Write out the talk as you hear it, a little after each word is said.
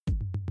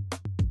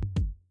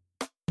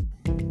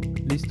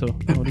Listo,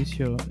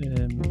 Mauricio.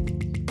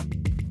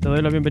 Te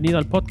doy la bienvenida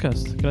al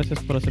podcast.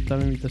 Gracias por aceptar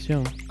mi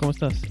invitación. ¿Cómo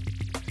estás?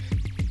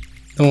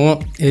 No,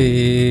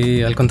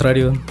 al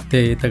contrario,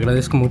 te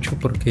agradezco mucho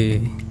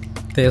porque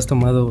te hayas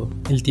tomado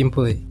el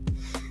tiempo de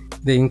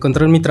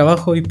encontrar mi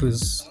trabajo y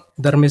pues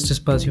darme este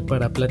espacio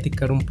para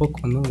platicar un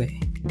poco, ¿no?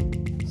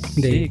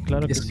 Sí, De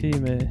claro que eso. sí.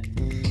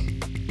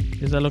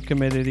 Es a lo que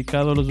me he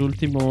dedicado los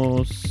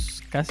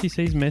últimos casi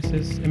 6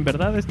 meses. En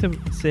verdad, este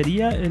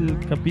sería el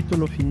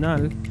capítulo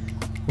final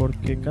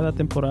porque cada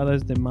temporada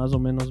es de más o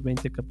menos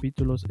 20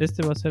 capítulos.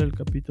 Este va a ser el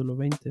capítulo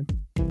 20.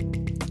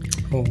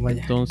 Oh,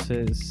 vaya.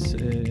 Entonces,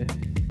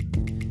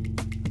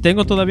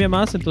 tengo todavía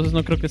más, entonces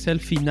no creo que sea el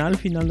final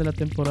de la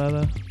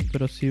temporada,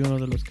 pero sí uno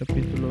de los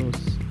capítulos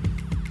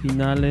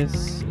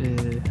finales,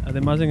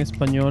 además en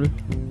español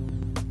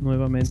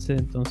nuevamente,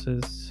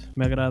 entonces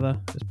me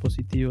agrada, es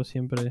positivo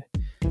siempre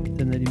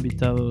tener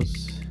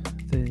invitados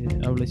de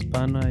habla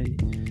hispana y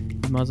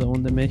más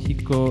aún de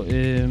México.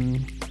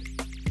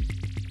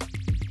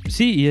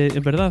 Sí, y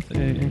en verdad,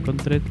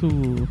 encontré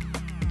tu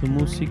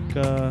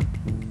música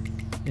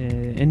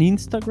en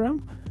Instagram,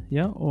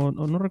 ¿ya? O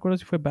no recuerdo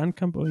si fue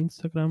Bandcamp o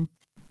Instagram,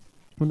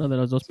 una de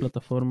las dos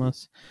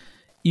plataformas.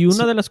 Y una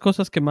Sí, de las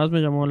cosas que más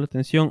me llamó la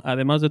atención,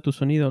 además de tu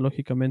sonido,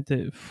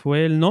 lógicamente,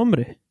 fue el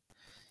nombre.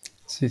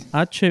 sí.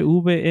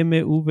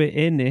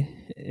 HVMVN,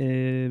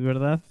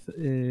 ¿verdad?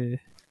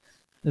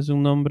 Es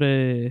un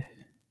nombre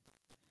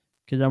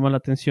que llama la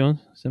atención,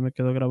 se me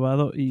quedó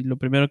grabado. Y lo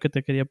primero que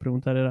te quería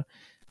preguntar era,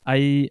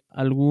 ¿hay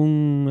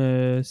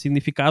algún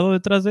significado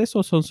detrás de eso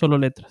o son solo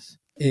letras?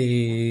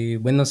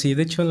 Bueno, sí,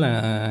 de hecho,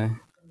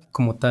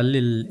 como tal,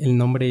 el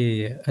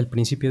nombre al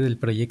principio del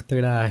proyecto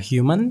era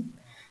Human,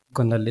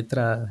 con la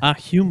letra Ah,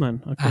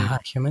 Human, ok. ajá,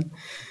 Human.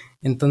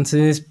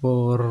 Entonces,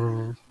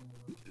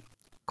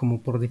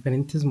 como por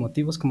diferentes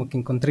motivos, como que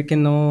encontré que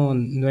no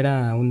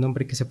era un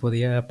nombre que se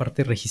podía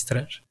aparte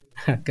registrar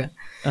acá.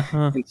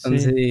 Ajá, sí.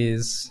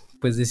 Entonces,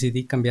 pues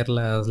decidí cambiar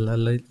las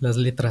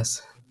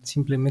letras.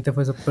 Simplemente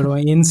fue eso. Pero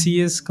en sí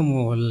es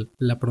como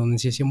la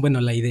pronunciación, bueno,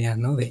 la idea,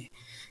 ¿no? De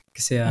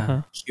que sea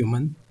Ajá.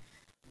 human.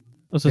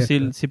 O sea,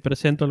 Pero si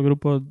presento al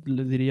grupo,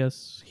 le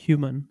dirías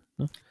Human,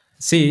 ¿no?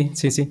 sí,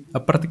 sí, sí.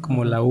 Aparte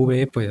como Ajá, la ok.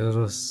 V,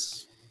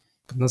 pues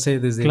no sé,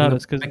 desde una Claro,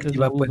 es que es la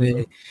perspectiva V,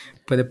 ¿no?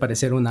 puede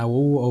parecer una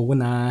U o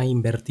una A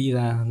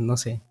invertida, no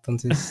sé.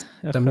 Entonces,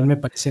 también Ajá, me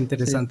pareció sí.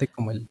 interesante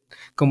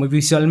como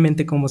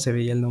visualmente cómo se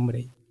veía el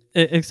nombre.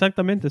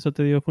 Exactamente, eso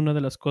te digo, fue una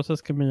de las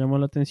cosas que me llamó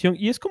la atención.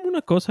 Y es como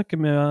una cosa que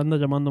me anda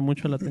llamando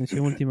mucho la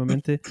atención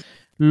últimamente.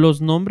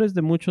 Los nombres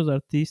de muchos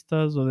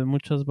artistas o de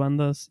muchas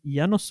bandas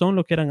ya no son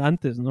lo que eran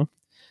antes, ¿no?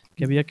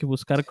 Que había que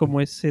buscar Sí.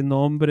 como ese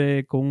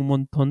nombre con un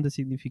montón de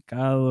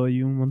significado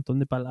y un montón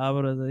de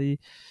palabras ahí.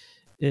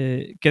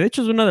 Que de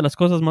hecho es una de las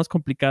cosas más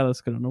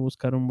complicadas, creo, ¿no?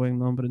 Buscar un buen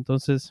nombre.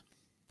 Entonces,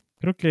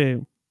 creo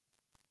que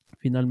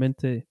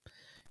finalmente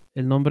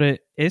el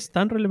nombre es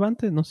tan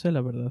relevante, no sé, la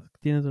verdad.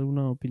 ¿Tienes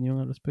alguna opinión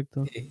al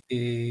respecto?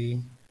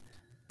 Eh,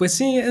 Pues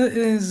sí,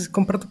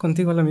 comparto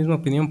contigo la misma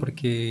opinión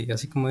porque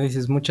así como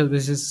dices, muchas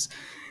veces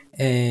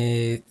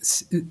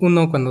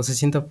uno cuando se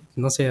sienta,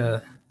 no sé,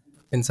 a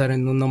pensar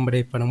en un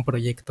nombre para un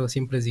proyecto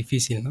siempre es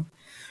difícil, ¿no? Es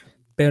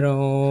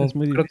Pero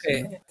muy creo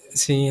difícil, ¿no? que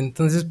sí,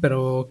 entonces,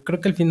 pero creo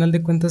que al final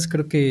de cuentas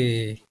creo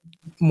que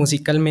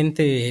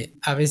musicalmente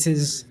a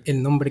veces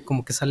el nombre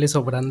como que sale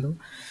sobrando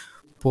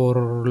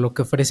por lo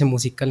que ofrece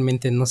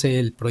musicalmente, no sé,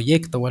 el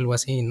proyecto o algo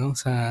así, ¿no? O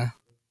sea,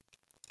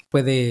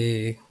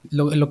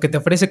 lo que te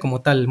ofrece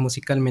como tal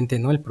musicalmente,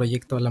 ¿no? El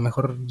proyecto, a lo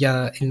mejor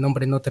ya el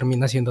nombre no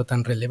termina siendo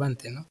tan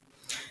relevante, ¿no?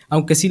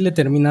 Aunque sí le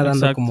termina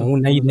dando como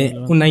Exacto, no es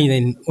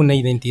relevante. una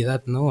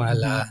identidad, ¿no? Ujú.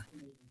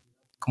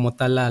 Como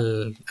tal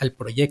al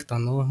proyecto,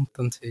 ¿no?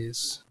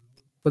 Entonces,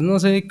 pues no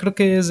sé, creo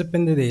que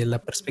depende de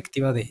la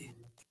perspectiva de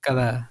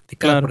cada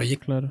Claro,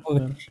 proyecto, claro, ¿no?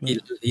 claro, Y,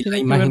 claro. y la Tiene que ver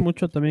imagen.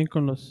 mucho también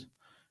con los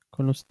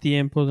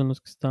tiempos en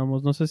los que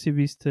estamos. No sé si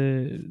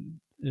viste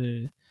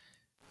eh,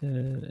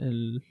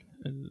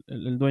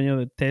 el dueño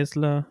de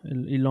Tesla,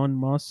 el Elon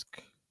Musk,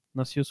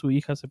 nació su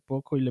hija hace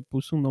poco y le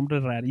puso un nombre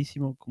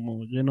rarísimo,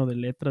 como lleno de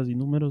letras y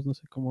números, no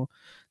sé cómo,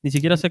 ni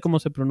siquiera sé cómo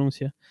se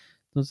pronuncia.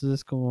 Entonces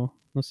es como,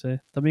 no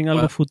sé, también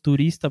algo Wow,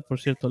 futurista por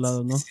cierto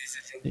lado, sí, ¿no? sí,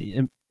 sí.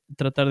 Y,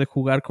 tratar de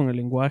jugar con el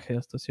lenguaje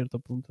hasta cierto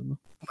punto, ¿no?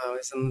 Wow,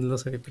 eso no lo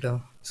sabía,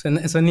 pero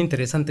suena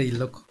interesante y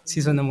loco.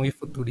 Sí, suena muy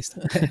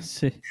futurista.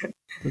 Sí,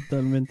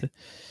 totalmente.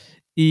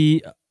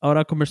 Y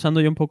ahora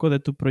conversando ya un poco de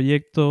tu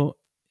proyecto,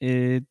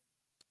 eh,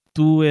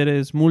 tú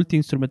eres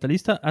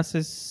multiinstrumentalista,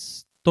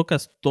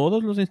 tocas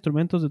todos los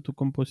instrumentos de tu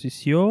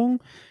composición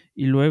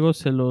y luego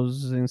se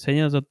los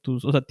enseñas a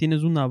o sea,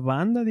 ¿tienes una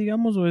banda,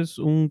 digamos, o es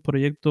un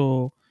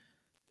proyecto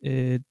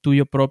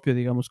tuyo propio,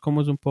 digamos?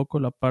 ¿Cómo es un poco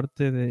la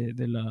parte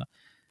de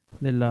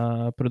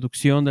la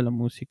producción de la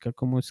música?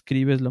 ¿Cómo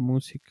escribes la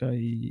música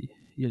y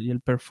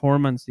el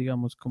performance,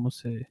 digamos, cómo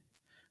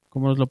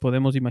nos lo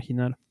podemos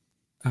imaginar?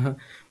 Ajá.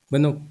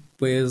 Bueno,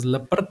 pues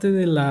la parte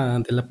de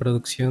la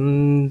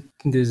producción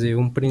desde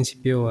un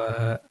principio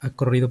ha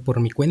corrido por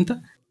mi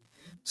cuenta.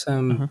 O sea,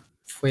 Ajá.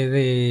 fue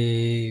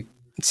de...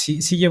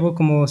 Sí, sí llevo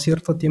como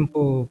cierto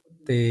tiempo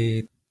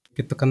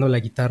que tocando la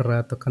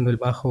guitarra, tocando el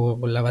bajo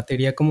o la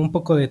batería, como un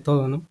poco de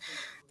todo, ¿no?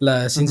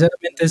 Ajá,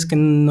 Sinceramente es que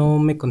no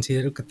me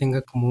considero que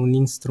tenga como un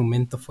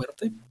instrumento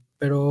fuerte,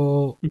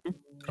 pero ujú,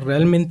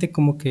 realmente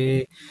como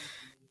que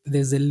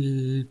desde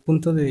el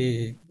punto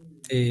de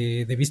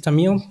vista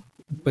mío,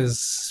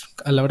 pues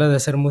a la hora de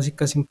hacer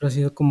música siempre ha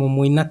sido como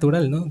muy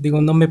natural, ¿no?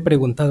 Digo, no me he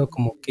preguntado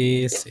como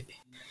qué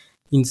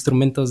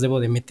instrumentos debo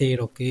de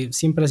meter o que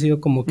siempre ha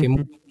sido como que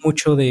ujú,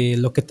 mucho de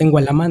lo que tengo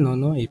a la mano,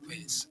 ¿no? Y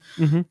pues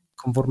ujú,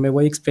 conforme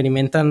voy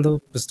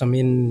experimentando, pues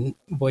también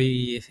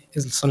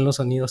son los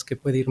sonidos que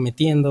puedo ir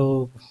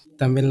metiendo,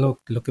 también lo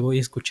que voy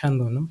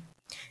escuchando, ¿no?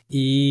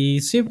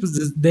 Y sí,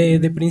 pues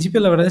de principio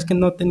la verdad es que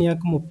no tenía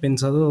como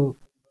pensado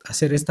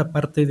hacer esta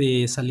parte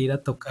de salir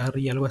a tocar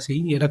y algo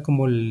así, era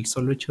como el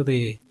solo hecho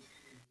de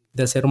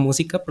hacer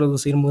música,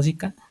 producir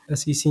música,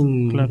 así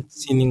claro.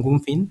 sin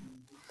ningún fin,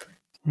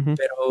 Ujú,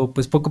 pero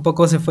pues poco a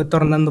poco se fue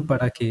tornando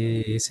para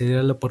que se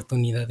diera la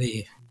oportunidad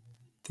de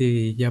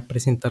ya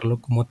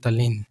presentarlo como tal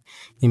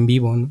en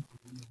vivo, ¿no?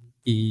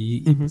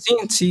 Y ujú, sí,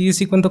 sí,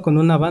 sí cuento con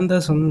una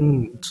banda,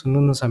 son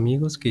unos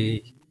amigos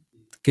que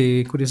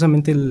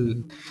curiosamente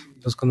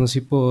los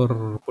conocí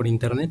por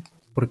internet,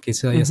 porque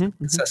ujú,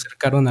 ujú, se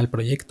acercaron al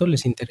proyecto,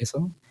 les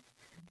interesó.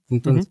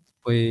 ujú, Entonces,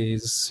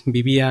 pues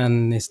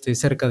vivían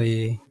cerca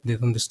de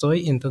donde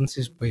estoy,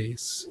 entonces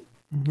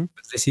ujú,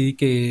 pues decidí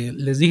que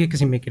les dije que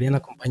si me querían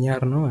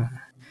acompañar, ¿no?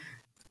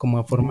 Como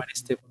a ujú, formar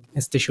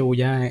este show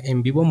ya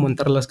en vivo,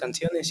 montar las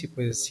canciones y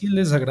pues sí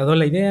les agradó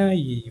la idea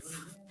y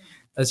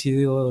ha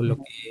sido lo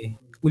ujú. que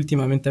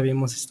últimamente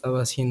habíamos estado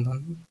haciendo,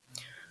 ¿no?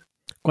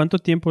 ¿Cuánto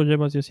tiempo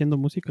llevas ya haciendo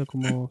música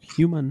como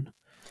Human,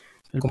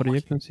 el Como,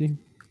 proyecto en sí?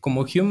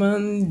 como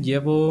Human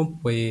llevo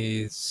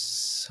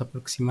pues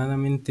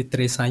aproximadamente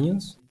 3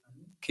 años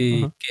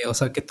Ajá, o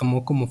sea, que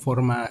tomó como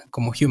forma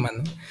como Human,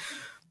 ¿no?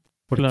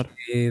 Porque claro,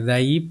 de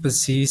ahí pues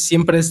sí,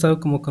 siempre he estado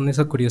como con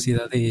esa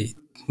curiosidad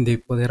de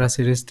poder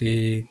hacer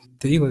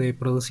te digo, de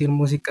producir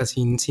música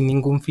sin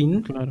ningún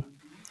fin, claro,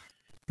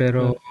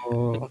 pero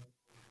claro,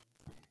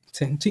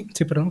 sí, sí,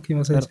 sí, perdón, ¿qué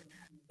ibas a claro. decir?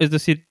 Es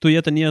decir, tú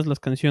ya tenías las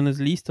canciones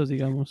listas,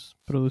 digamos,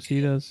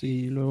 producidas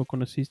y luego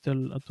conociste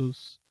a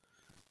tus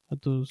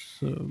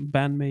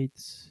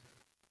bandmates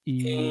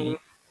Eh,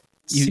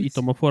 y, sí, y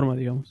tomó forma,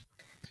 digamos.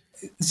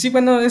 sí,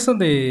 bueno, eso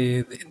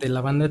de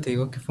la banda te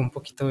digo que fue un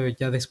poquito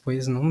ya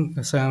después, ¿no?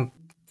 O sea,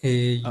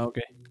 eh, Ah, ok.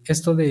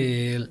 esto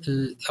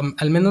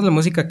al menos la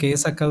música que he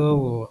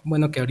sacado,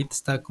 bueno, que ahorita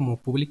está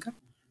como pública,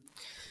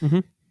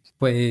 Ujú,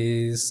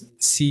 pues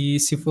sí,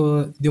 sí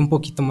fue de un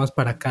poquito más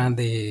para acá,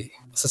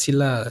 o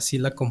sea, sí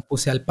la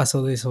compuse al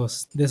paso de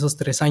esos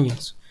 3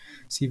 años.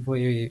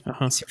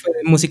 ajá, Sí fue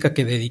música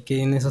que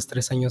dediqué en esos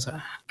 3 años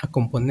a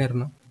componer,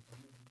 ¿no?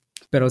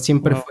 Pero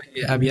siempre wow,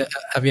 qué genial.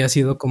 había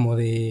sido como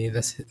de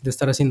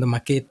estar haciendo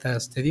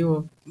maquetas, te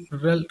digo,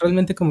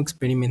 realmente como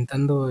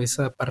experimentando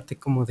esa parte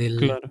como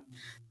Claro,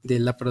 de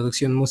la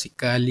producción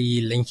musical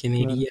y la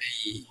claro, ingeniería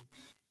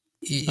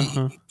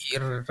ajá, y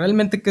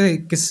realmente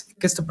que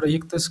este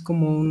proyecto es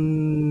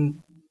como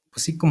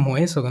pues sí, como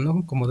eso,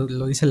 ¿no? Como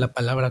lo dice la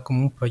palabra,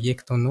 como un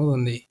proyecto, ¿no?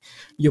 Donde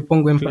yo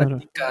pongo en claro,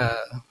 práctica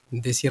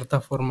de cierta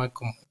forma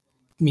como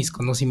mis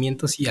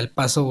conocimientos y al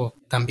paso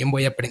también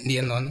voy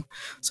aprendiendo, ¿no?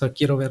 O sea,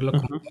 quiero verlo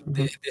como ajá,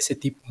 ajá, de ese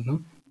tipo,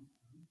 ¿no?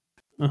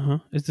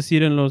 ajá. Es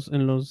decir, en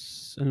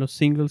los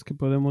singles que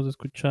podemos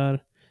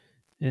escuchar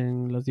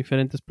en las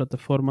diferentes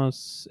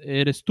plataformas,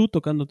 eres tú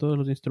tocando todos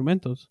los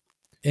instrumentos.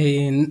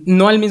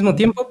 No al mismo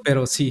tiempo,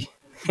 pero sí.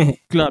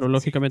 Claro,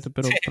 Sí, lógicamente,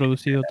 pero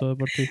producido todo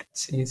por ti.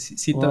 sí, sí,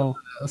 sí, Wow,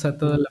 o sea,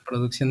 toda wow. la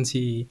producción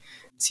sí,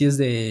 sí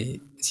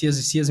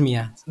es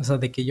mía. O sea,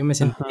 de que yo me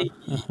senté Ajá,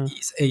 ajá.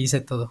 e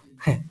hice todo.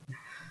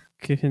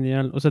 Qué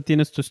genial. O sea,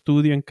 tienes tu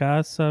estudio en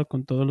casa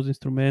con todos los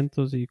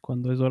instrumentos y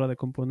cuando es hora de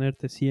componer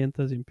te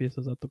sientas y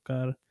empiezas a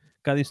tocar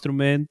cada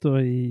instrumento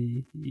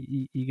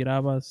y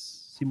grabas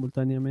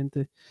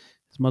simultáneamente.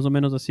 Es más o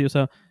menos así. O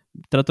sea,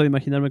 trato de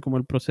imaginarme como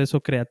el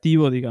proceso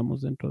creativo,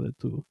 digamos, dentro de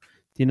tu...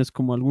 ¿Tienes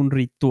como algún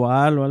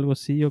ritual o algo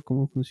así? ¿O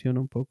cómo funciona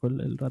un poco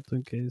el rato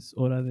en que es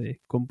hora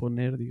de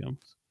componer,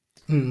 digamos?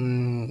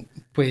 Mm,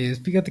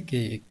 pues fíjate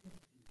que,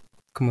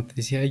 como te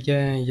decía,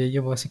 ya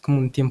llevo así como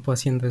un tiempo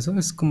haciendo eso.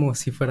 Es como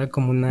si fuera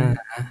como Ujú.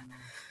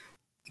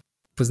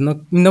 pues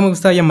no me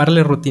gusta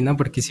llamarle rutina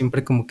porque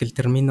siempre como que el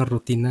término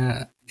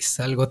rutina es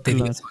algo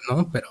Claro. tedioso,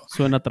 ¿no? Pero,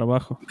 Suena a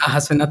trabajo.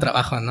 ajá, suena a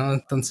trabajo, ¿no?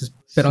 Entonces,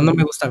 pero no Sí,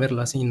 me gusta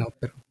verlo así, ¿no?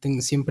 Pero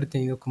siempre he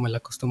tenido como la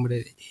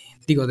costumbre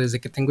digo,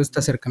 desde que tengo este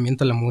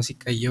acercamiento a la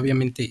música y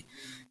obviamente,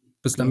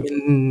 pues claro.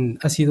 también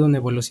ha sido una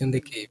evolución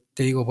de que,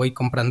 te digo, voy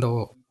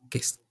comprando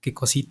que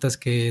cositas,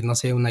 que no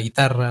sé, una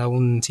guitarra,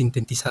 un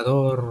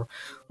sintetizador,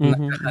 una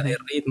Ujú, caja ujú. de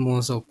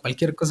ritmos o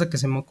cualquier cosa que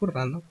se me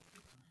ocurra, ¿no?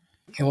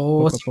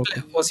 Poco a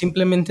poco. O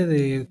simplemente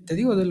te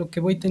digo, de lo que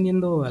voy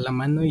teniendo a la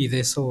mano y de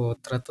eso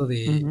trato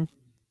Ujú.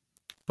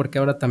 porque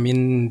ahora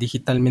también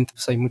digitalmente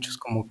pues hay muchos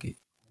como que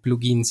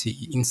plugins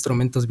y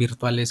instrumentos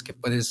virtuales que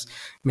puedes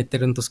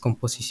meter en tus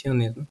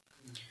composiciones, ¿no?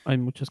 Hay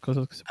muchas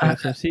cosas que se pueden Ah,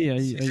 hacer. Sí,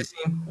 sí, sí, sí.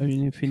 hay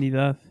una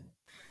infinidad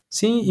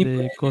Sí, y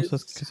pues de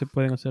cosas que se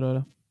pueden hacer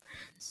ahora.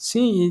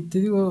 Sí, te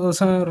digo, o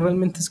sea,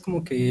 realmente es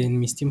como que en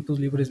mis tiempos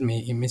libres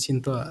me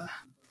siento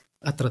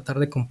a tratar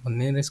de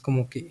componer, es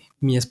como que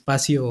mi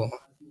espacio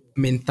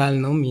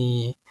mental, ¿no?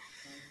 Mi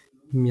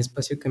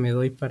espacio que me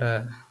doy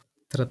para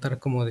tratar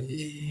como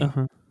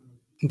Ajá,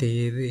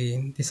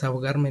 de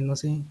desahogarme, no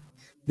sé,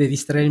 de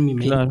distraer mi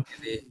mente. claro,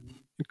 De,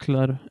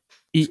 claro.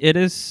 ¿Y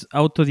eres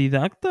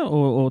autodidacta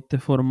o te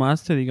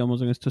formaste,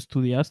 digamos, en esto?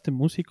 ¿Estudiaste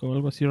música o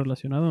algo así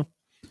relacionado?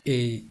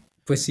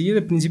 pues sí,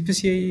 de principio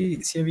sí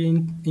había,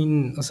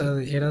 o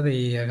sea, era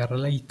de agarrar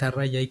la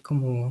guitarra y ahí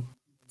como,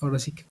 ahora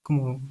sí que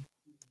como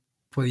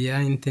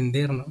podía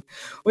entender, ¿no?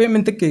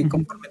 Obviamente que Ujú,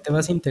 conforme te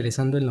vas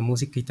interesando en la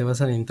música y te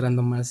vas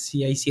adentrando más,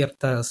 sí hay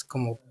ciertas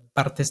como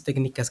partes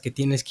técnicas que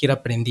tienes que ir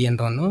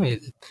aprendiendo, ¿no?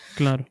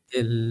 claro,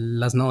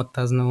 Las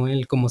notas, ¿no?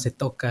 El cómo se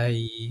toca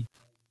y...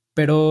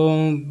 Pero,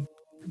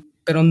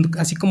 pero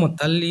así como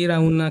tal ir a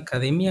una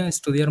academia a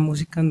estudiar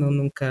música, no,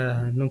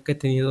 nunca he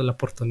tenido la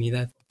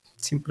oportunidad.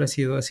 Siempre ha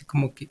sido así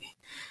como que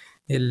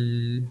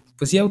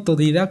pues sí,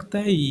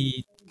 autodidacta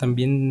y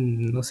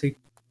también, no sé,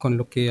 con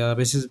lo que a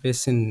veces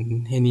ves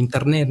en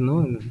internet,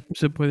 ¿no?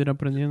 se puede ir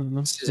aprendiendo,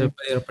 ¿no? Sí se Sí.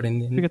 puede ir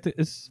aprendiendo. Fíjate,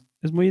 es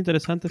muy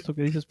interesante esto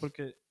que dices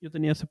porque yo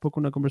tenía hace poco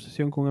una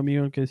conversación con un amigo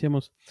en el que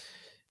decíamos,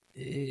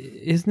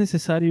 es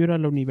necesario ir a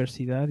la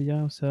universidad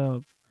ya, o sea,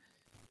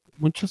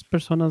 muchas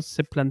personas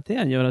se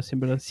plantean y ahora sí, en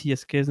verdad, si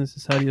es que es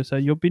necesario. O sea,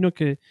 yo opino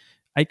que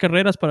hay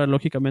carreras para,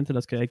 lógicamente,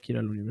 las que hay que ir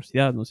a la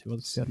universidad, ¿no? Si vas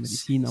a estudiar Sí,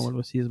 medicina o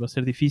algo así, va a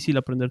ser difícil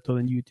aprender todo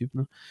en YouTube,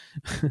 ¿no?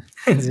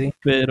 sí.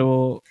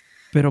 Pero,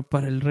 pero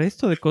para el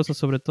resto de cosas,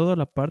 sobre todo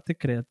la parte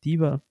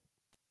creativa,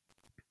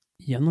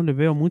 ya no le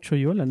veo mucho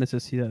yo la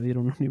necesidad de ir a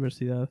una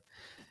universidad.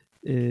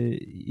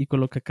 Y con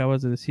lo que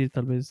acabas de decir,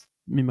 tal vez,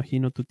 me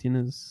imagino, tú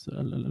tienes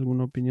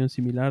alguna opinión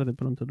similar de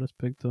pronto al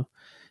respecto.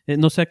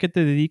 No sé a qué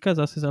te dedicas,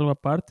 ¿haces algo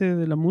aparte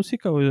de la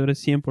música o eres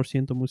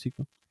 100%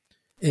 músico?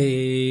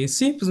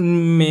 Sí, pues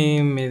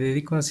me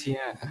dedico así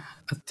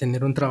a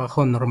tener un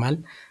trabajo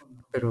normal,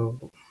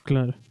 pero,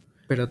 Claro,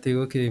 pero te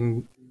digo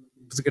que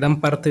pues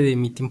gran parte de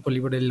mi tiempo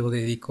libre lo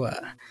dedico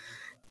a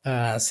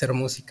hacer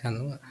música,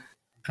 ¿no?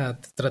 A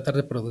tratar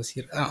de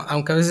producir.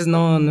 Aunque a veces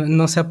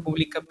no sea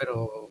pública,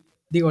 pero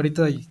digo,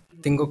 ahorita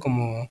tengo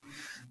como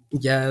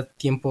ya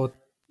tiempo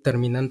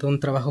terminando un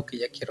trabajo que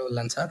ya quiero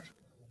lanzar,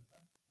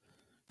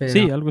 pero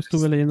sí, algo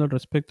estuve pues, leyendo al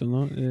respecto,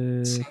 ¿no?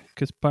 sí,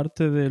 Que es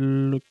parte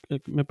del,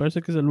 me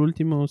parece que es el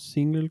último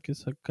single que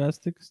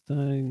sacaste, que está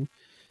en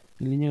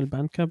línea del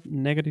Bandcamp,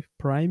 Negative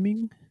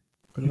Priming,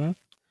 ¿verdad?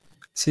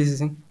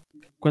 sí.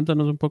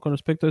 Cuéntanos un poco al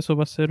respecto. ¿Eso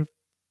va a ser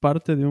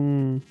parte de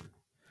un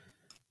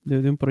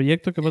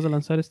proyecto que vas a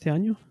lanzar este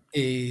año?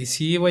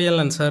 Sí, voy a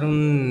lanzar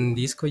un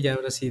disco ya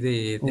ahora sí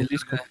 ¿O un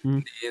disco?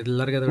 de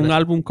larga Un duración.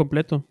 álbum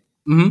completo.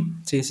 Ujú,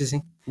 sí.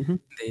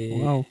 De,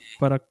 Wow.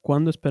 ¿Para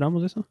cuándo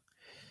esperamos eso?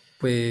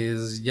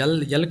 pues ya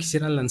lo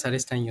quisiera lanzar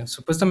este año.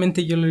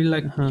 Supuestamente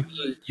Ajá.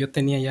 yo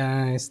tenía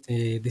ya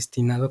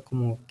destinado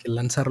como que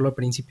lanzarlo a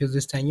principios de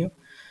este año,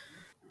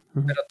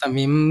 Ajá. pero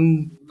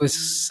también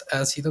pues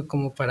ha sido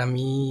como para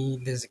mí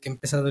desde que he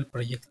empezado el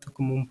proyecto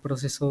como un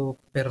proceso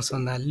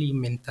personal y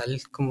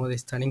mental como de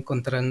estar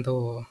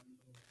encontrando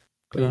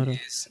Claro.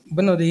 pues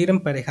bueno, de ir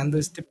emparejando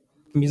este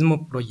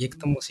mismo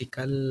proyecto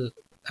musical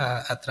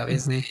a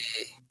través Ajá.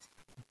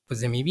 pues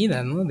de mi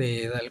vida, ¿no?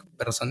 De algo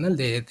personal,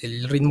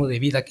 del ritmo de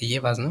vida que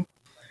llevas, ¿no?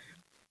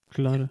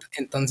 Claro.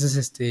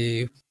 Entonces,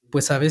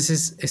 pues a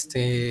veces,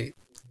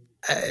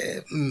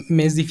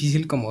 me es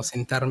difícil como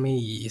sentarme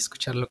y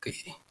escuchar lo que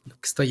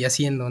estoy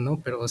haciendo,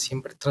 ¿no? Pero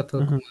siempre trato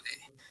Ajá. como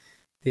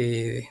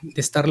de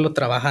estarlo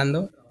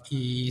trabajando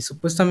y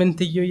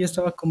supuestamente yo ya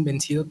estaba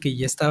convencido que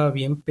ya estaba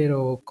bien,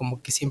 pero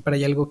como que siempre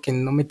hay algo que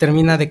no me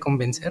termina de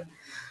convencer.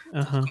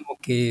 Entonces Ajá. como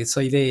que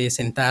soy de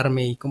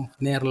sentarme y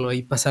componerlo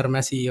y pasarme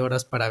así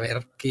horas para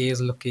ver qué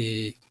es lo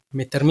que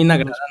me termina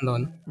Los, agradando,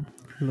 ¿no?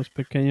 los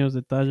pequeños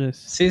detalles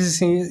Sí,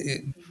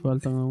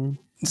 faltan aún.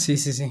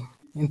 sí.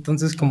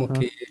 Entonces como Ajá.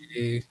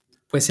 que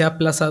pues se ha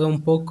aplazado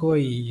un poco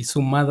y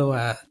sumado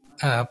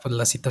pues,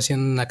 la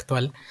situación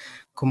actual,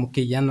 como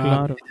que ya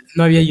Claro.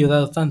 no había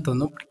ayudado tanto,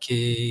 ¿no?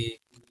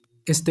 Porque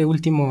este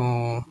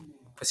último,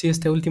 pues sí,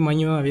 este último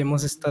año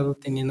habíamos estado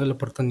teniendo la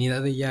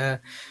oportunidad de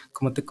ya,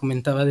 como te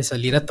comentaba, de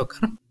salir a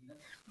tocar,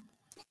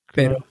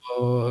 pero Claro.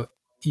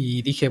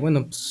 y dije,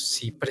 bueno, pues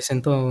si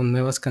presento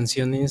nuevas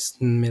canciones,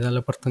 me da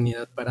la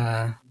oportunidad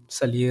para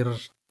salir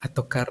a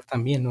tocar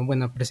también, ¿no?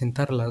 Bueno, a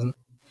presentarlas, ¿no?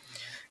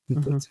 Ajá.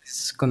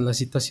 Entonces, con la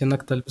situación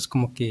actual, pues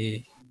como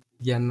que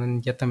ya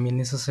no, ya también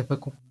eso se fue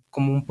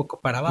como un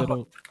poco para abajo,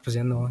 Pero porque pues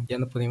ya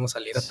no pudimos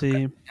salir a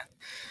tocar, sí,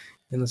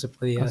 ya no se ha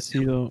podía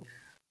hacer. sido,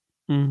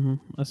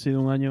 ha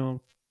sido un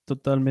año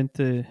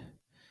totalmente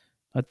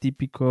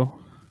atípico,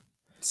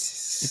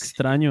 Sí,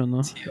 extraño,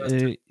 ¿no? sí,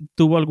 bastante.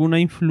 ¿Tuvo alguna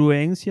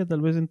influencia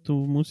tal vez en tu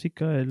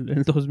música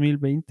el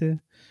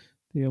 2020?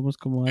 Digamos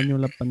como año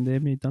la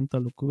pandemia y tanta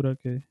locura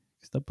que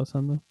está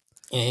pasando.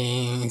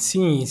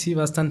 Sí,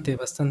 bastante.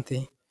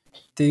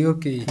 Te digo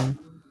Sí.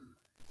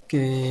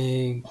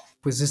 que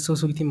pues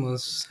estos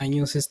últimos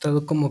años he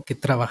estado como que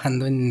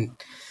trabajando en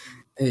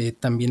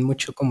también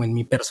mucho como en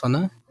mi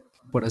persona,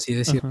 por así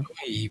decirlo, Ajá.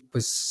 y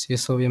pues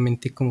eso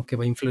obviamente como que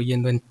va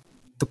influyendo en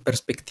tu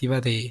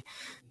perspectiva de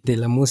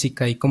la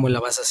música y cómo la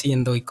vas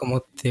haciendo y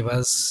cómo te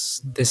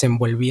vas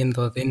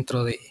desenvolviendo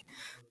dentro de,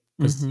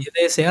 pues, sí, Ujú.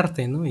 de ese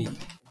arte, ¿no? Y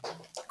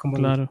cómo,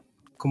 Claro.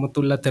 cómo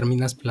tú la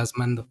terminas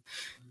plasmando.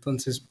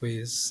 Entonces,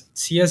 pues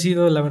sí ha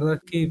sido, la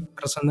verdad que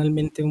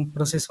personalmente un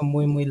proceso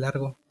muy, muy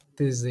largo,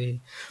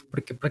 desde,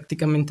 porque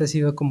prácticamente ha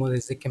sido como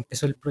desde que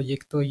empezó el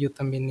proyecto, yo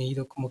también he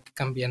ido como que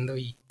cambiando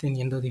y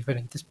teniendo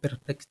diferentes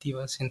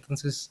perspectivas.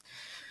 Entonces,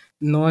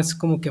 no es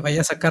como que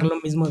vaya a sacar lo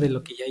mismo de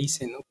lo que ya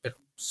hice, ¿no? Pero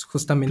pues,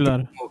 justamente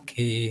Claro. como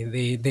que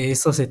de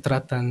eso se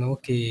trata, ¿no?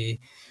 Que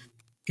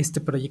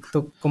este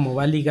proyecto como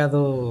va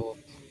ligado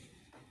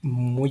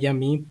muy a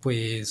mí,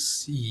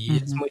 pues, y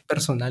es Ujú. muy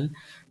personal,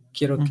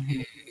 quiero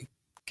Ujú.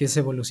 que esa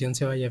evolución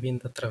se vaya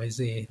viendo a través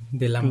de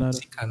la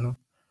Claro. música, ¿no?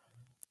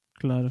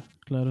 Claro.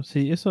 Claro.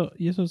 Sí, eso,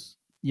 y eso es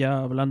ya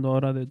hablando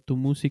ahora de tu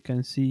música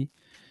en sí,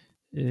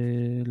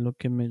 lo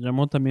que me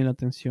llamó también la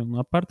atención, ¿no?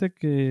 Aparte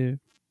que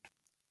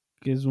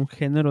es un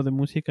género de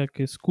música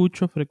que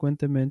escucho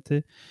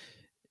frecuentemente.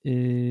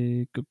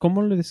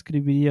 ¿Cómo le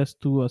describirías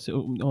tú,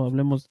 o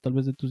hablemos tal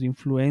vez de tus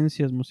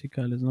influencias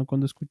musicales, ¿no?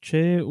 Cuando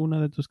escuché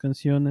una de tus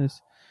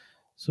canciones,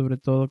 sobre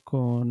todo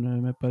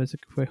con, me parece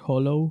que fue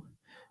Hollow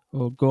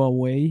o Go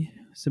Away,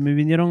 se me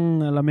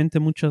vinieron a la mente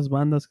muchas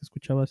bandas que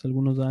escuchaba hace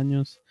algunos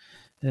años,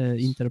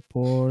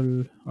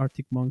 Interpol,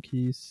 Arctic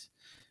Monkeys.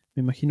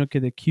 Me imagino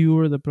que The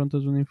Cure de pronto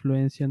es una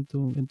influencia en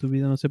tu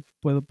vida. No sé,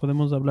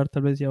 podemos hablar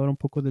tal vez ya ahora un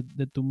poco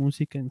de tu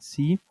música en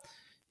sí,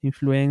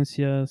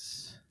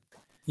 influencias,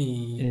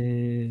 Y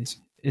eh,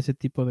 ese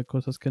tipo de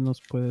cosas que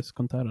nos puedes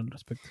contar al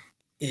respecto.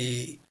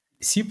 eh,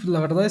 sí, pues la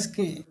verdad es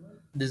que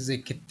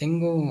desde que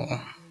tengo,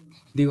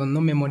 digo,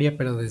 no memoria,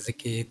 pero desde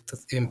que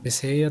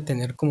empecé a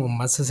tener como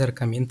más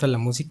acercamiento a la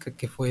música,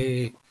 que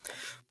fue,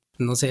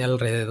 no sé,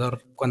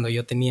 alrededor cuando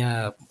yo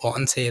tenía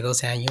 11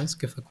 12 años,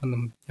 que fue cuando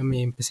ya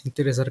me empecé a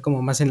interesar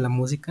como más en la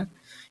música.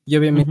 Y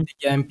Ujú, obviamente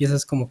ya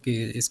empiezas como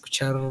que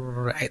escuchar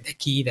de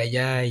aquí, de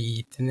allá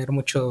y tener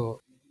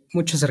mucho,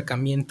 mucho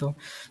acercamiento.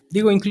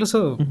 Digo,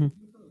 incluso ujú,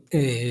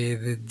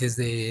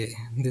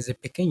 desde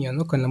pequeño,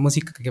 ¿no? Con la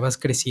música que vas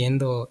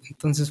creciendo.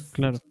 Entonces,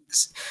 claro.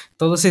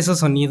 todos esos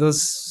sonidos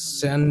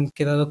se han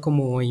quedado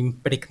como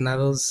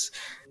impregnados,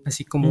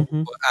 así como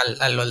Ujú,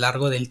 a lo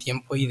largo del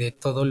tiempo y de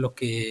todo lo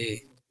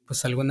que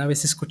pues alguna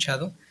vez he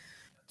escuchado,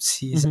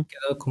 sí se ha ujú,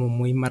 quedado como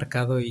muy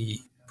marcado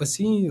y pues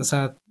sí, o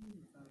sea,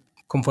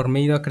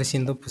 conforme he ido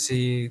creciendo, pues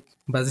sí,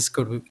 vas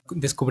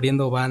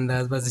descubriendo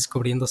bandas, vas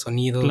descubriendo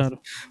sonidos,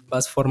 claro.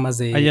 vas formas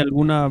 ¿Hay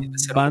alguna de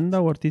hacer banda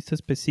o artista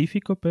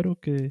específico, pero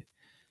que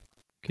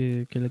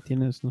le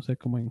tienes, no sé,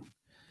 como en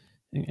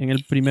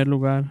el primer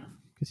lugar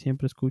que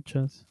siempre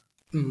escuchas?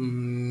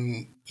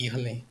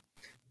 híjole,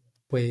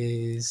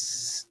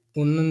 pues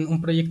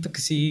un proyecto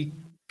que sí,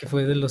 que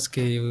fue de los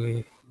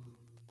que,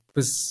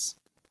 pues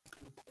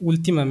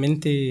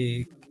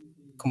últimamente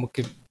como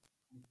que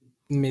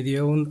me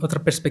dio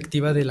otra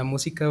perspectiva de la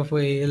música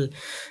fue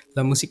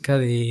la música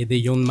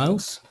de John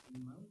Mouse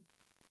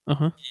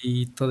Ajá,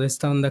 y toda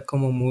esta onda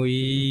como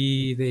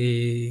muy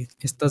de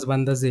estas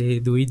bandas de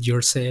do it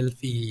yourself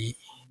y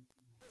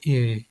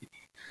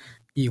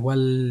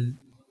igual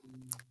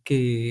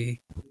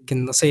que, que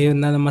no sé,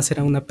 nada más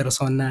era una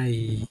persona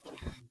y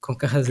con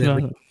cajas de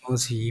claro,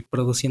 ritmos y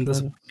produciendo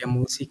su claro. propia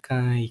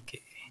música y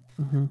que,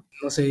 Ajá,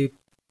 no sé,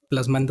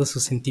 plasmando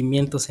sus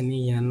sentimientos en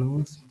ella,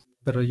 ¿no?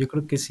 Pero yo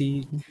creo que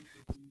sí, ujú,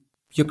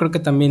 yo creo que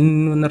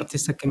también un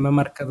artista que me ha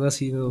marcado ha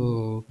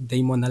sido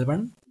Damon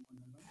Albarn.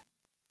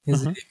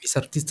 Es de ajá, mis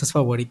artistas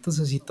favoritos,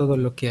 así todo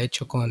lo que ha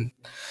hecho con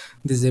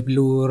desde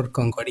Blur,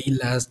 con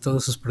Gorillaz,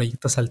 todos sus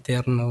proyectos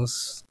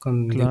alternos,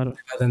 con The claro.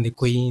 Bad and the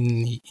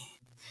Queen. Y,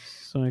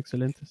 Son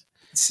excelentes.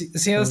 sí,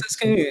 sí, o Claro sea, que es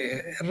sí.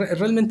 que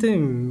realmente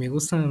me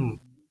gusta,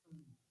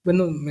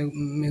 bueno,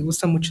 me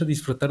gusta mucho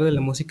disfrutar de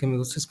la música y me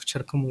gusta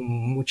escuchar como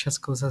muchas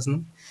cosas,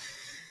 ¿no?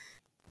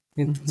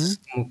 Ujú, Entonces,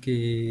 como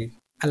que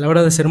a la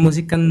hora de hacer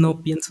música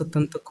no pienso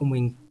tanto como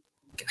en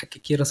a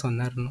qué quiero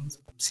sonar, ¿no?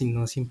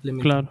 Sino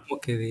simplemente claro. como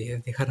que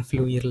de dejar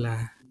fluir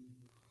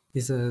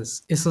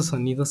esos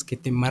sonidos que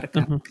te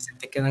marcan, Ajá. que se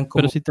te quedan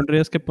Pero como, si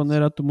tendrías que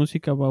poner a tu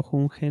música bajo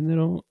un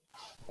género,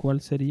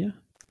 ¿cuál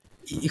sería?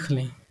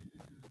 híjole,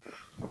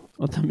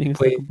 ¿O también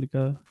está pues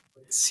complicado?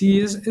 sí,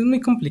 es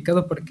muy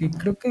complicado porque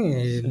creo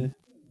que Sí.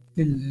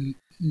 el-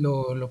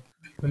 lo, lo,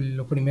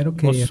 lo primero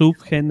O que...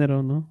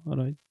 subgénero, ¿no?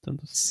 Ahora hay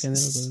tantos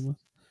géneros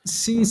además.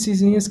 Sí, sí,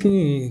 sí, es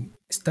que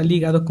está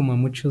ligado como a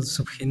muchos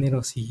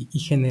subgéneros y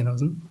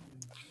géneros, ¿no?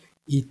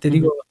 Y te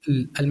digo,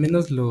 Ujú, al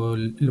menos lo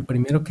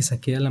primero que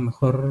saqué a lo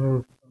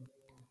mejor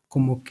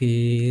como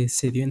que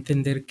se dio a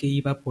entender que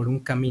iba por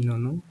un camino,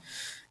 ¿no?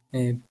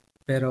 Eh,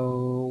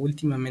 pero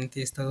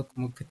últimamente he estado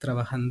como que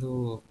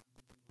trabajando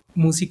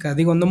música,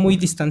 digo, no muy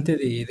distante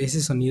de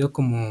ese sonido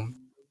como,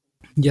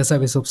 ya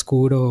sabes,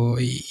 oscuro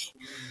y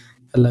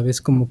a la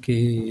vez como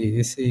que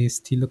ese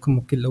estilo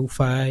como que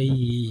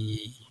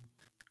lo-fi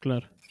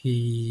claro.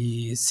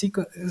 y sí,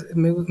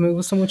 me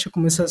gusta mucho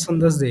como esas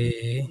ondas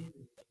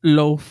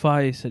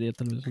Lo-fi sería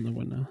tal vez una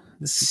buena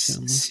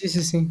descripción, ¿no? Sí,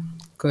 sí, sí.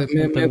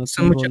 Me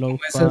gustan Alternativo, mucho como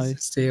esas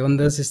lo-fi.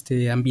 ondas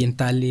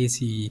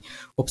ambientales y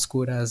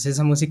obscuras,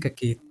 esa música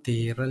que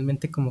te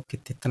realmente como que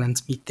te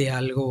transmite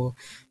algo,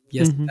 ya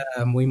Ujú,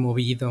 está muy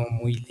movido,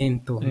 muy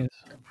lento.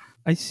 eso.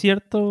 Hay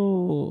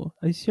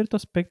cierto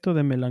aspecto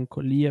de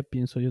melancolía,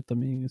 pienso yo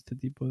también, en este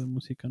tipo de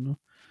música, ¿no?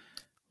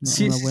 Sí,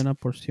 Una sí, buena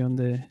porción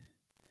de,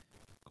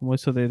 como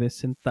eso de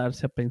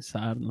sentarse a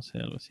pensar, no sé,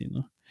 algo así,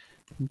 ¿no?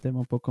 Un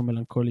tema un poco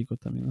melancólico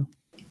también, ¿no?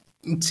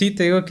 sí,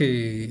 te digo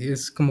que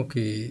es como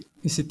que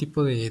ese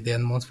tipo de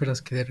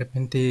atmósferas que de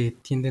repente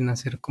tienden a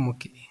ser como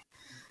que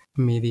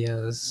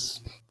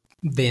medias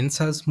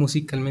densas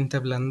musicalmente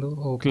hablando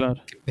o como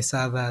Claro. que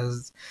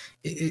pesadas.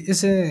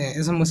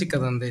 Esa música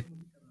donde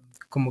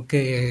como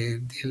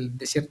que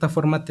de cierta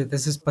forma te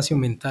des espacio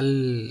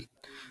mental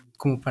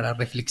como para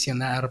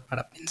reflexionar,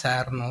 para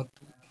pensar, ¿no?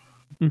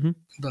 Ujú,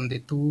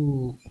 Donde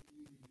tú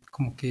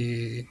como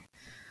que,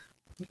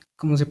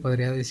 ¿cómo se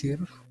podría decir?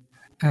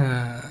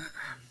 Ah,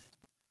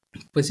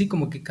 pues sí,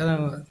 como que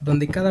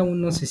donde cada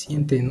uno se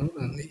siente, ¿no?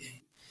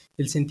 Donde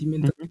el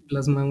sentimiento que ujú,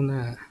 plasma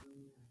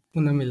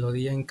una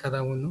melodía en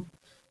cada uno,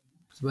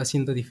 pues va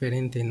siendo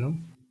diferente, ¿no?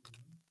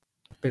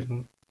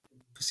 Pero,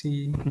 pues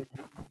sí, ujú.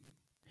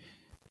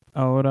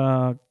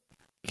 Ahora,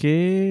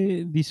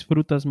 ¿qué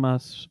disfrutas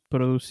más?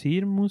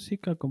 ¿Producir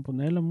música,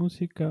 componer la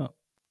música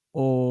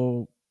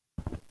o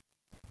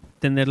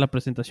tener la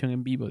presentación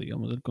en vivo,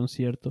 digamos, del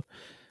concierto?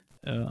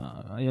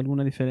 ¿Hay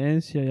alguna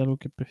diferencia? ¿Hay algo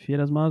que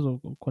prefieras más? ¿O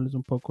cuál es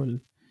un poco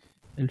el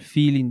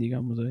feeling,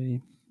 digamos, de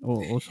ahí?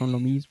 ¿O son lo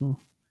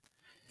mismo?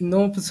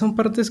 no, pues son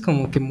partes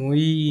como que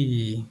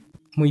muy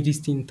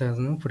distintas,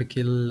 ¿no?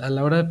 Porque a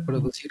la hora de Ujú,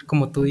 producir,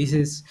 como tú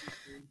dices,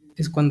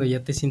 es cuando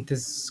ya te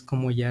sientes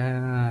como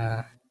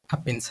ya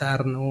a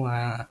pensar, ¿no?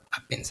 A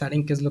pensar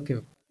en qué es lo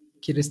que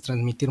quieres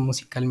transmitir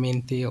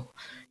musicalmente o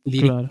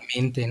claro.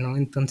 líricamente, ¿no?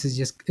 Entonces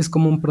ya es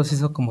como un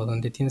proceso como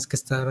donde tienes que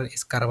estar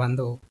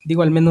escarbando,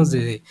 digo, al menos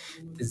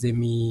desde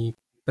mi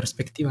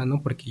perspectiva,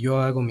 ¿no? Porque yo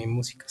hago mi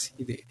música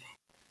así de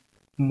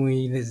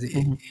muy desde,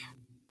 Ujú,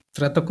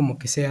 trato como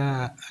que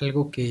sea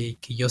algo que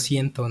yo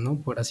siento,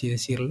 ¿no? Por así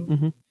decirlo.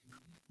 ujú,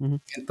 ujú,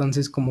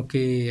 Entonces, como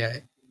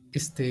que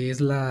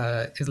es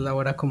la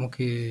hora como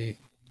que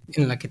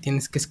en la que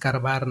tienes que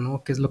escarbar,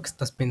 ¿no? ¿Qué es lo que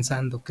estás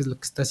pensando? ¿Qué es lo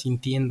que estás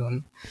sintiendo?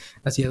 ¿No?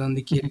 Hacia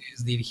dónde ujú,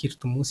 quieres dirigir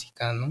tu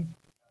música, ¿no?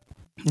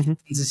 ujú,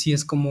 Entonces sí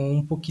es como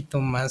un poquito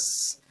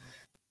más,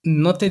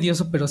 no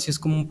tedioso, pero sí es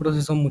como un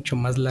proceso mucho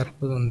más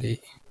largo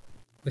donde,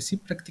 pues sí,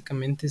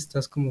 prácticamente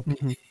estás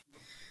ujú.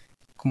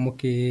 como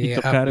Y que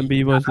tocar en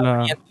vivo abriéndote, es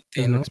la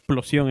 ¿no?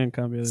 explosión en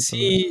cambio de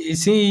todo eso, Sí,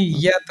 sí,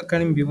 ¿no? ya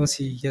tocar en vivo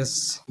sí, ya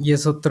es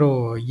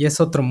otro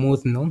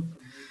mood, ¿no?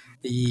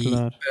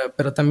 Claro.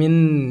 Pero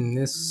también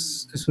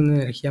es una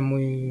energía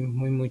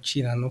muy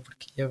chida, ¿no?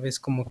 Porque ya ves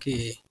como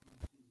que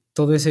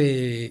todo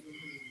ese,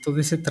 todo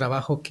ese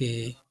trabajo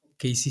que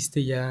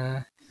hiciste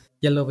ya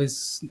lo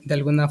ves de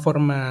alguna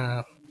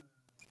forma,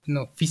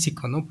 no,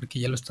 físico, ¿no? Porque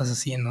ya lo estás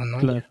haciendo, ¿no?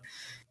 Claro,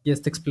 Ya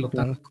está explotando,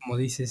 claro. como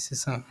dices,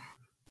 esa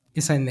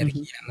Ujú,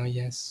 energía, ¿no?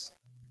 Ya es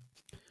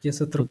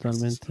otro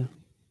proceso. totalmente.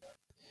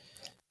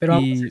 Pero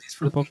aún se Y un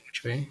disfruta poco,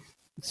 mucho, ¿eh?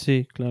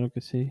 sí, claro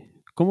que sí.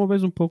 ¿Cómo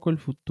ves un poco el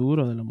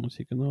futuro de la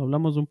música, no?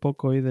 Hablamos un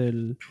poco hoy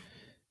del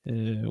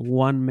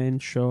one man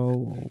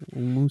show,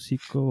 un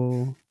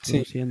músico Sí,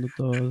 produciendo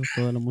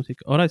toda la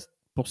música. Ahora es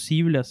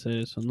posible hacer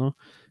eso, ¿no?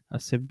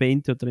 Hace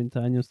 20 o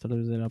 30 años tal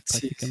vez era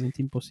sí, sí.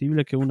 prácticamente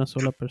imposible que una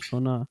sola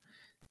persona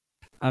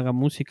haga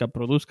música,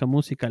 produzca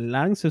música,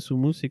 lance su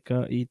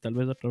música y tal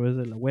vez a través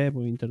de la web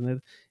o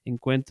internet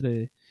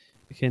encuentre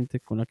gente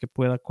con la que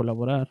pueda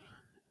colaborar.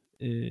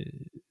 Eh,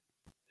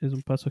 es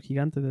un paso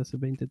gigante de hace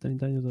 20,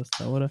 30 años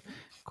hasta ahora.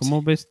 Sí.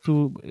 ¿Cómo ves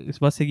tú?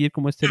 ¿Va a seguir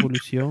como esta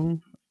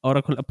evolución?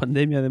 Ahora con la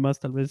pandemia además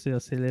tal vez se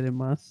acelere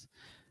más.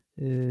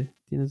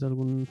 ¿Tienes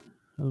algún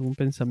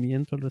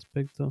pensamiento al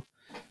respecto?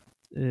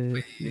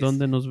 Pues,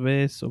 ¿Dónde nos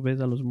ves o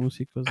ves a los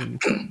músicos en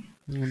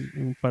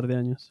un par de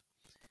años?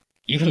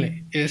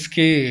 híjole, es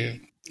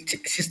que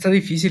sí está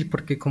difícil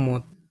porque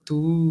como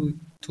tú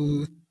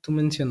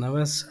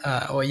mencionabas,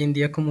 hoy en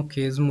día como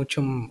que es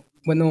mucho,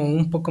 bueno,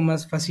 un poco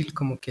más fácil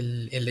como que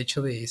el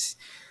hecho de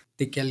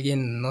que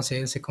alguien, no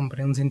sé, se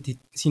compre un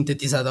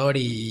sintetizador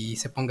y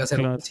se ponga a hacer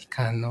Claro.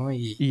 música, ¿no?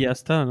 Y ya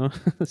está, ¿no?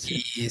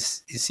 Sí. Y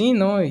sí,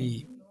 ¿no?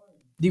 Y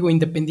digo,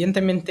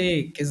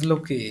 independientemente qué es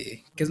lo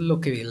que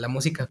la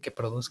música que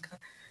produzca,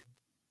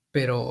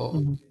 pero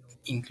Ujú,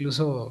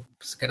 incluso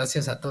pues,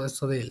 gracias a todo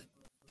esto de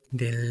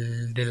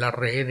las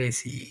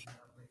redes y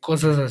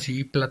cosas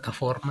así,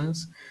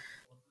 plataformas,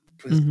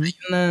 pues ujú,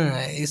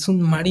 es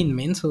un mar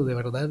inmenso, de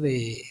verdad,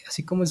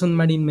 así como es un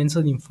mar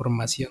inmenso de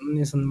información,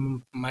 es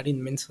un mar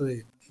inmenso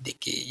de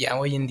que ya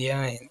hoy en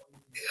día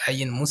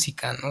hay en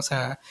música, ¿no? O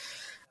sea,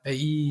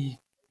 hay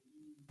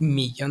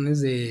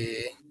millones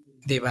de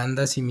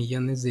bandas y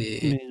millones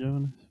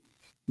millones.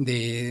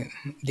 de,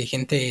 de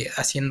gente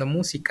haciendo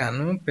música,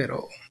 ¿no?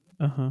 Pero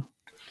Ajá.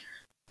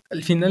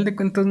 al final de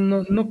cuentas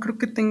no creo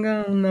que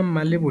tenga una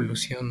mala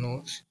evolución,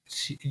 ¿no?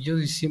 Yo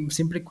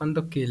siempre y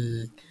cuando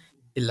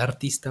el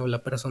artista o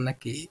la persona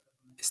que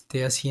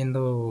esté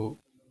haciendo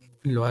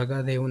lo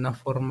haga de una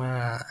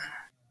forma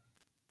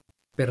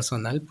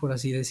personal, por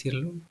así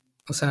decirlo.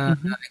 O sea,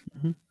 Ujú,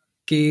 ujú.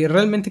 que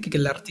realmente que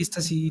el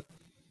artista sí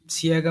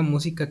haga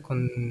música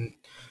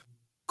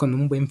con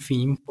un buen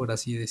fin, por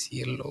así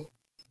decirlo.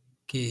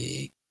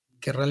 Que,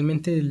 que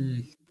realmente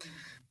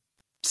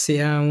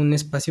sea un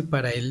espacio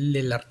para él,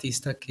 el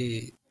artista,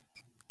 que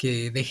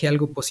deje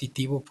algo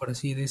positivo, por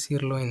así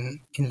decirlo,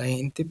 en la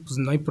gente, pues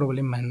no hay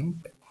problema, ¿no?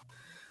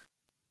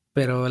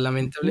 Pero Ujú.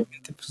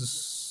 lamentablemente,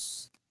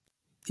 pues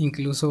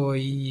incluso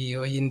hoy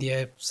en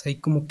día, pues hay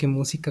como que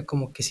música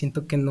como que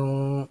siento que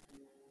no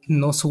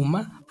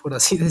suma, por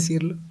así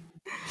decirlo.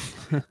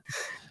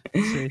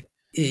 Sí.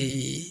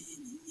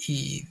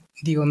 Y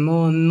digo,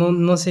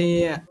 no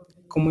sé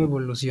cómo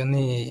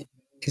evolucione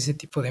ese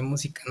tipo de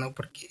música, ¿no?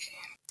 Porque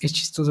es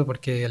chistoso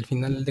porque al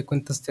final de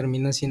cuentas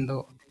termina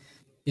siendo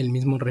el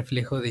mismo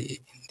reflejo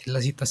de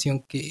la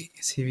situación que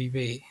se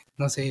vive,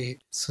 no sé,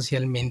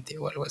 socialmente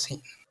o algo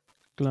así,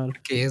 Claro,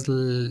 porque es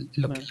lo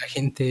que claro. la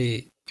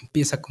gente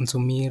empieza a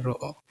consumir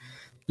o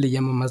le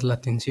llama más la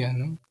atención,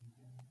 ¿no?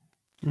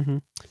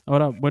 Ujú.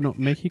 Ahora, bueno,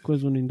 México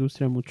es una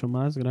industria mucho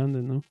más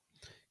grande, ¿no?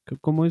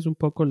 ¿Cómo es un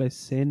poco la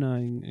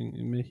escena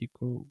en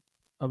México,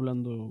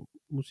 hablando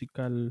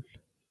musical,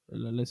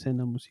 la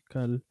escena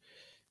musical?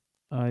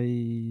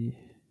 Hay,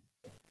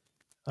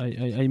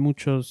 hay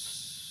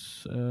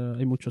muchos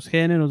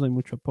géneros, hay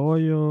mucho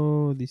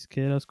apoyo,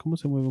 disqueras. ¿Cómo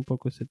se mueve un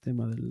poco ese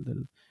tema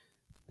de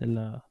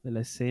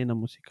la escena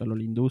musical o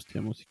la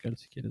industria musical,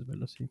 si quieres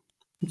verlo así?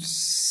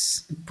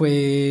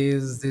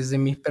 Pues desde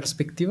mi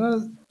perspectiva,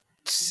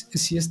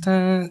 sí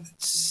está,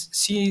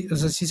 sí, o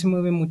sea, sí se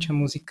mueve mucha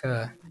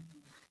música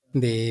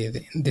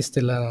de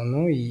este lado,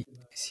 ¿no? Y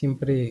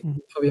siempre,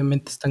 Ujú.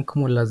 obviamente, están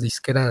como las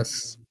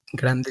disqueras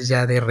grandes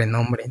ya de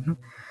renombre, ¿no?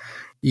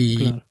 Y,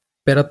 Claro,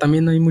 pero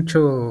también hay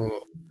mucho,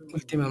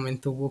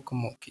 últimamente hubo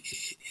como que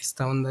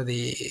esta onda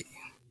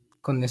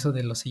con eso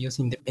de los sellos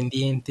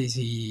independientes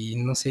y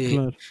no sé,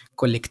 claro.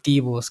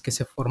 colectivos que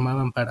se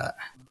formaban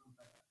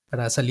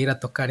para salir a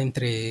tocar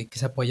que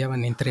se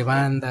apoyaban entre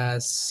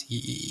bandas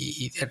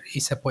y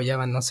se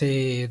apoyaban, no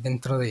sé,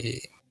 dentro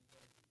de,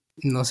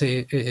 no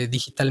sé,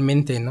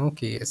 digitalmente, ¿no?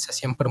 Que se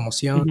hacían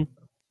promoción. Ujú,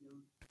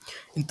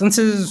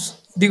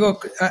 Entonces, digo,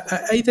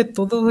 hay de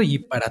todo y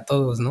para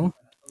todos, ¿no?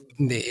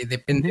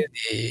 Depende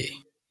ujú.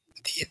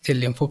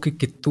 del enfoque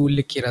que tú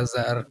le quieras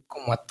dar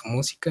como a tu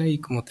música y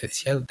como te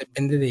decía,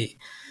 depende de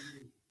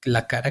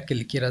la cara que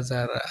le quieras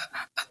dar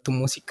a tu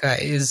música,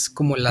 es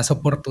como las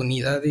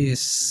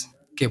oportunidades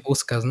que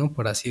buscas, ¿no?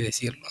 Por así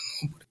decirlo,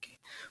 ¿no? Porque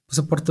pues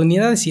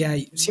oportunidades sí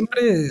hay.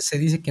 Siempre se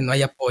dice que no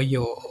hay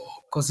apoyo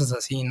o cosas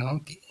así,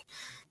 ¿no?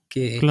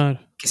 Que, Claro.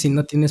 que si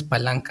no tienes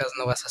palancas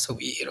no vas a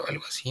subir o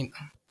algo así, ¿no?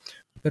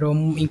 Pero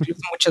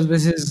incluso muchas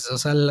veces, o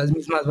sea, las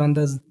mismas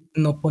bandas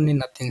no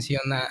ponen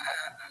atención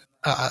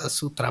a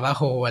su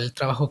trabajo o al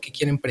trabajo que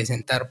quieren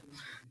presentar,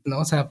 ¿no?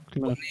 O sea,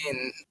 Claro.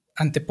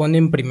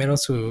 anteponen primero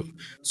su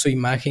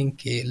imagen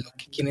que lo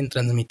que quieren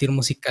transmitir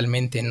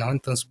musicalmente, ¿no?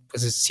 Entonces,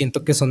 pues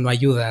siento que eso no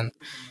ayuda, ¿no?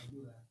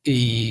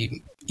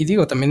 Y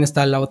digo, también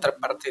está la otra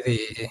parte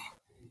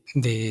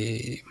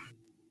de,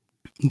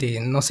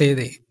 no sé,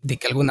 de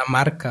que alguna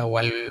marca o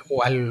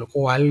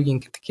alguien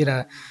que te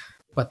quiera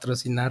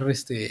patrocinar,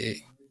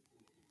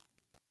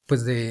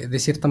 pues de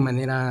cierta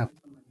manera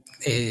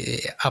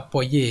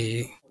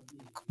apoye,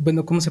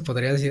 bueno, ¿cómo se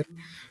podría decir?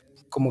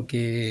 Como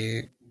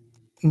que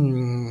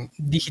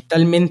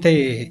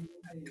digitalmente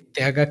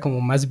te haga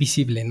como más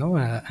visible, ¿no?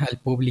 Al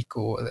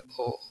público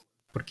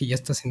porque ya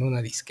estás en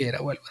una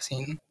disquera o algo así,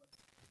 ¿no?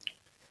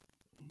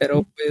 Pero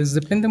Ujú. pues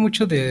depende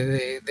mucho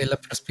de la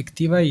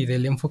perspectiva y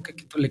del enfoque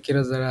que tú le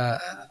quieras dar a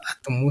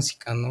tu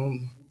música, ¿no?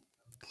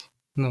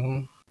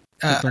 No,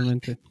 a-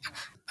 Totalmente.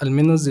 al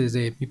menos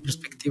desde mi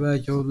perspectiva,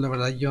 yo la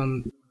verdad yo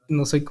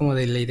no soy como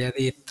de la idea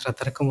de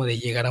tratar como de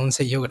llegar a un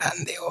sello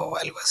grande o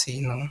algo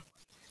así, ¿no?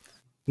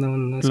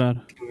 No es como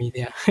Claro. que mi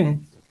idea.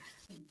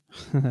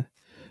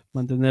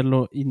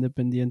 Mantenerlo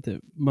independiente.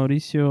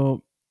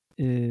 Mauricio,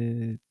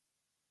 te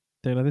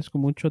agradezco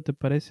mucho. ¿Te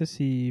parece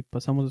si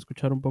pasamos a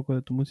escuchar un poco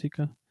de tu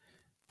música?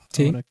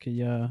 Sí, Ahora que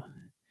ya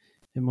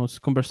hemos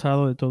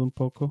conversado de todo un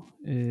poco,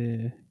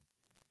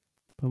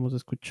 vamos a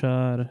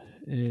escuchar.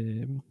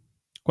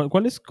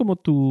 ¿Cuál es como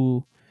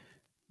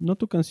no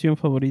tu canción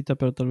favorita,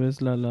 pero tal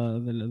vez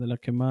la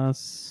que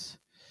más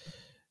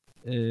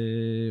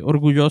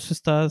orgulloso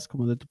estás,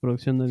 como de tu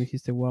producción, donde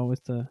dijiste, wow,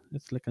 esta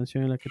es la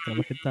canción en la que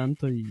trabajé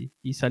tanto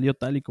y salió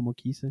tal y como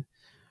quise,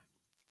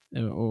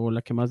 o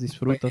la que más pues,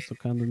 disfrutas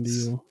tocando en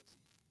vivo,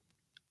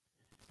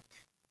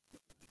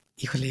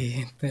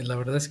 híjole, la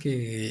verdad es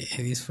que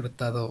he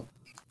disfrutado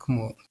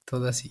como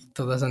todas y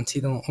todas han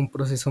sido un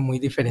proceso muy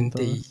como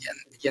diferente todas.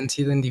 y han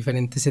sido en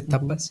diferentes Ujú.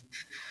 etapas,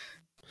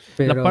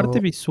 La parte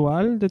pero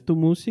visual de tu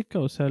música,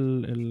 o sea,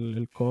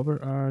 el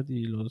cover art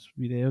y los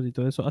videos y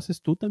todo eso,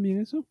 ¿haces tú también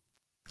eso?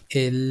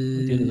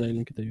 ¿O tienes el, a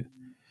alguien que te ayude?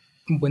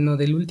 bueno,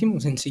 del último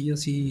sencillo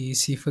sí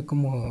fue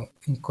como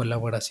en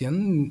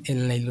colaboración,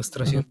 en la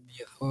ilustración Ajá. me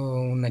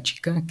ayudó una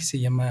chica que se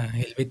llama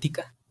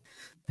Helvética.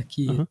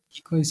 Aquí Ajá,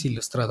 Kiko es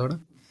ilustradora.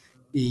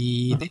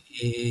 Y ajá,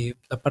 de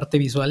la parte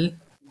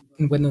visual,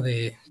 bueno,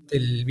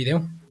 del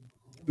video,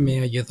 me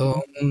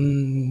ayudó ujú,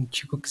 un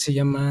chico que se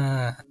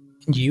llama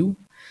Giu.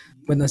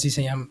 Bueno, así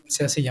se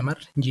hace llamar,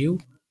 Giu.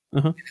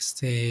 ajá.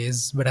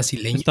 Es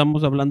brasileño.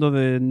 Estamos hablando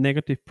de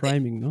negative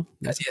priming, ¿no?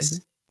 De Así esa es,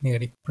 canción.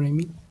 Negative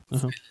Priming.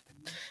 Ajá,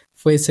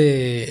 Fue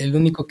ese el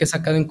único que he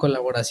sacado en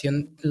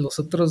colaboración. Los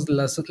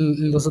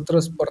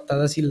otros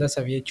portadas sí las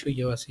había hecho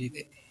yo así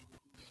de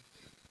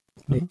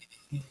ajá.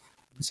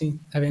 pues sí,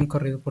 habían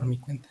corrido por mi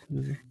cuenta.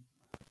 Eso,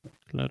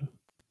 claro.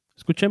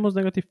 Escuchemos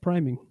negative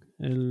priming,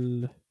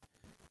 el,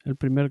 el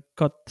primer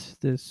cut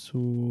de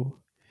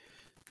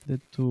de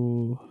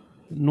tu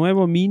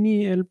nuevo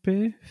mini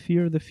LP,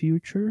 Fear the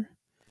Future.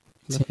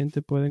 La Sí,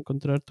 gente puede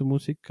encontrar tu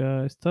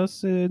música.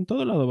 Estás en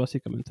todo lado,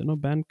 básicamente, ¿no?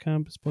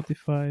 Bandcamp,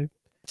 Spotify,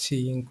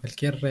 sí, en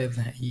cualquier red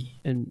ahí.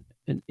 en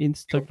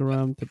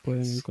Instagram te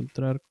pueden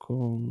encontrar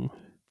con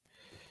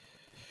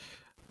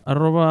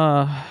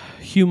arroba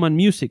Human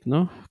Music,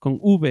 ¿no? Con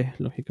V,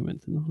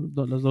 lógicamente, ¿no?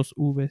 Las dos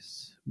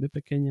Vs, V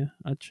pequeña,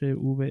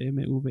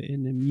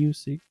 HVMVN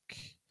Music.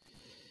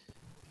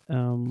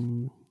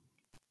 Um,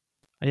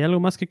 ¿Hay algo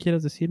más que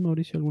quieras decir,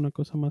 Mauricio? ¿Alguna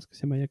cosa más que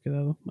se me haya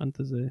quedado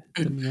antes de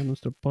terminar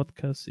nuestro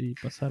podcast y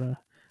pasar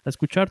a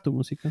escuchar tu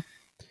música?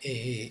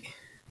 Eh,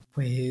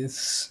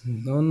 pues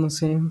no, no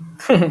sé.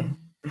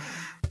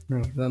 La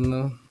verdad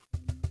no.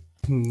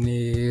 Pues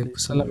Listo,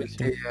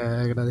 solamente Mauricio.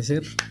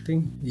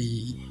 agradecerte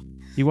y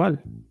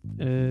Igual,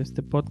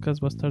 este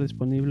podcast va a estar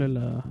disponible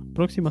la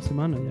próxima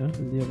semana ya,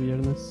 el día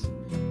viernes.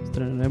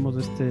 Estrenaremos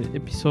este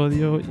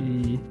episodio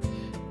y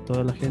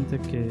toda la gente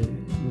que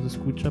nos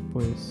escucha,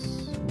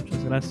 pues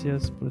muchas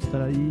gracias por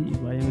estar ahí y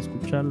vayan a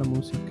escuchar la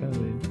música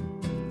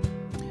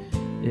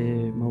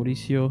de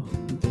Mauricio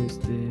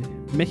desde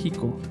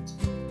México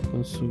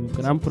con su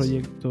gran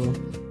proyecto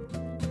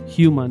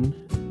Human.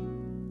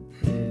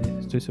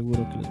 Estoy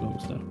seguro que les va a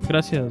gustar.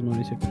 Gracias,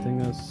 Mauricio, que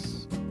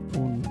tengas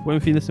un buen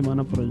fin de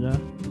semana por allá.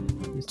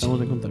 Estamos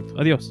en sí. contacto.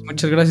 Adiós.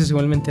 Muchas gracias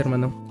igualmente,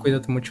 hermano.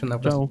 Cuídate mucho, un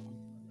abrazo. Chao.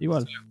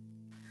 Igual.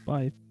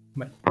 Bye.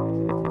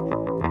 Bye.